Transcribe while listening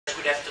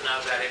you'd have to know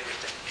about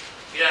everything.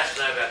 You don't have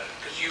to know about it,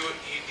 because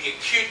the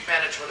acute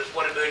management is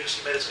what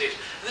emergency medicine is.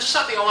 And this is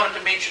something I wanted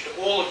to mention to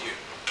all of you.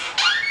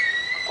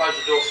 I'll close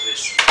the door for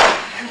this.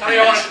 Something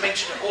I wanted to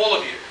mention to all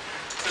of you,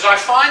 because I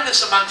find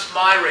this amongst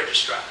my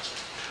registrars.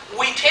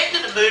 We tend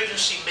in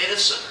emergency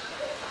medicine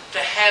to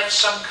have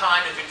some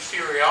kind of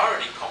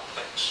inferiority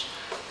complex,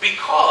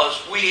 because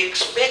we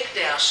expect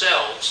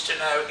ourselves to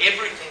know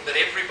everything that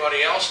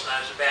everybody else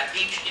knows about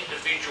each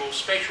individual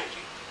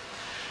specialty.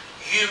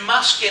 You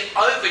must get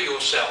over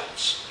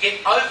yourselves. Get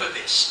over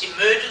this.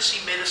 Emergency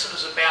medicine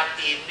is about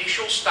the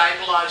initial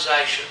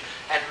stabilisation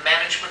and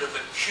management of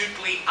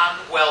acutely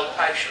unwell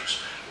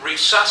patients.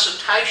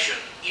 Resuscitation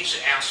is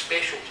our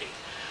specialty.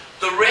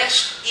 The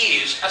rest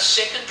is a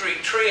secondary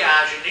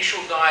triage,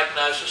 initial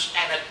diagnosis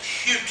and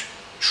acute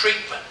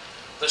treatment.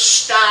 The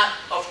start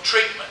of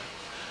treatment.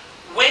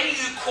 When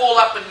you call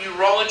up a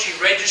neurology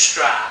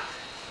registrar,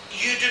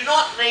 you do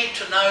not need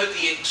to know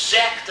the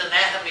exact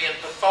anatomy and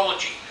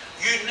pathology.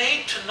 You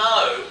need to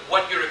know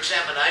what your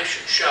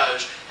examination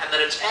shows and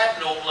that it's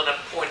abnormal and it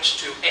points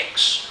to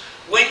X.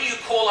 When you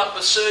call up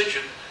a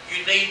surgeon,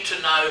 you need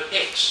to know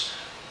X.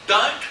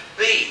 Don't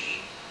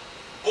be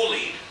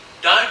bullied,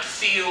 don't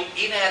feel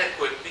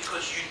inadequate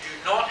because you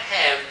do not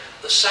have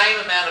the same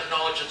amount of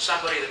knowledge as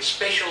somebody that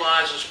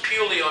specialises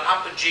purely on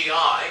upper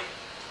GI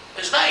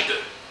as they do.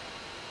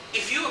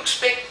 If you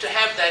expect to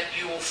have that,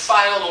 you will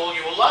fail all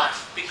your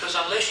life, because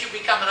unless you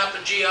become an upper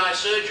GI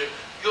surgeon,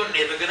 you're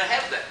never going to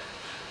have that.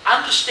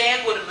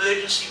 Understand what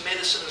emergency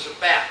medicine is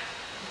about.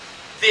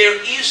 There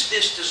is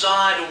this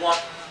desire to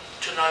want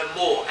to know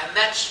more, and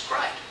that's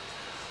great.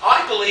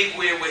 I believe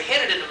where we're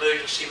headed in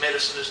emergency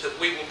medicine is that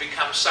we will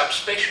become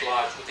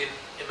subspecialised within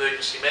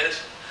emergency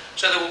medicine.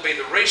 So there will be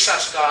the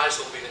resus guys,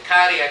 there will be the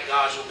cardiac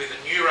guys, there will be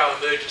the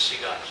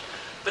neuro-emergency guys.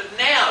 But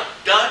now,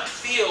 don't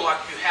feel like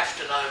you have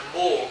to know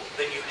more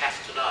than you have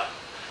to know.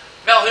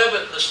 Mel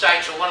Herbert in the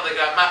States, or one of the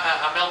guys,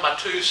 Mel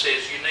Matu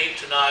says you need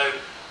to know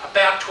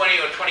about 20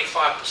 or 25%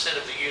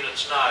 of the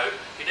units know.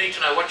 You need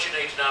to know what you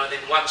need to know and then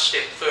one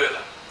step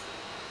further.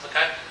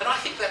 Okay? And I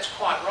think that's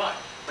quite right.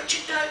 But you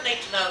don't need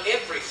to know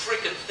every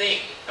freaking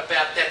thing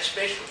about that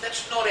specialty.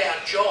 That's not our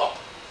job.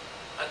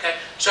 Okay?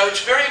 So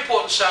it's very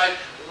important. So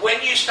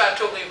when you start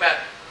talking about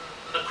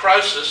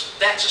necrosis,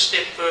 that's a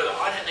step further.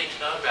 I don't need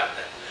to know about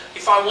that.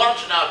 If I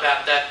wanted to know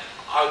about that,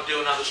 I would do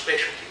another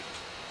specialty.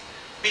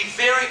 Be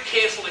very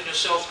careful in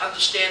yourselves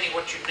understanding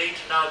what you need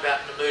to know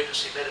about in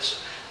emergency medicine.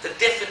 The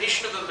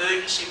definition of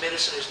emergency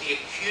medicine is the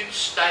acute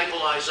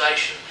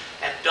stabilisation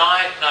and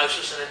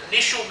diagnosis and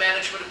initial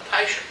management of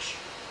patients.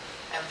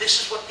 And this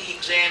is what the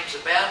exam's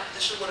about.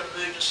 This is what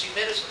emergency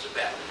medicine is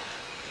about.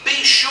 Be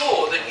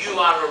sure that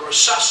you are a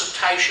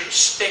resuscitation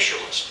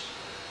specialist.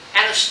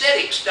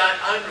 Anaesthetics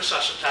don't own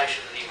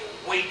resuscitation anymore.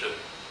 We do.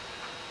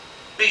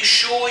 Be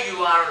sure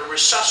you are a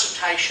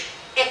resuscitation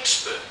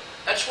expert.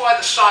 That's why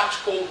the site's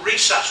called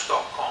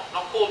resus.com,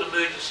 not called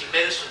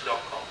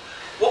emergencymedicine.com.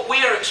 What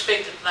we are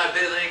expected to know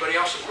better than anybody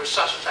else is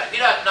resuscitate. If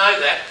you don't know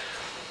that,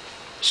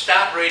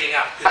 start reading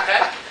up,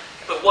 okay?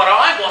 But what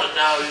I want to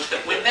know is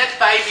that when that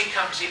baby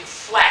comes in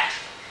flat,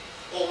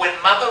 or when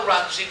mother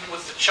runs in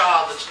with the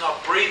child that's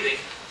not breathing,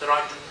 that I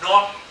do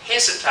not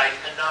hesitate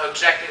and know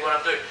exactly what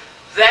I'm doing.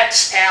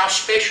 That's our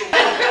specialty.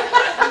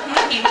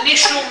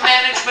 Initial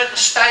management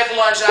and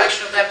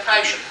stabilisation of that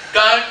patient.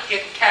 Don't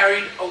get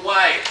carried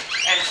away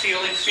and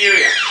feel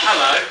inferior.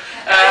 Hello.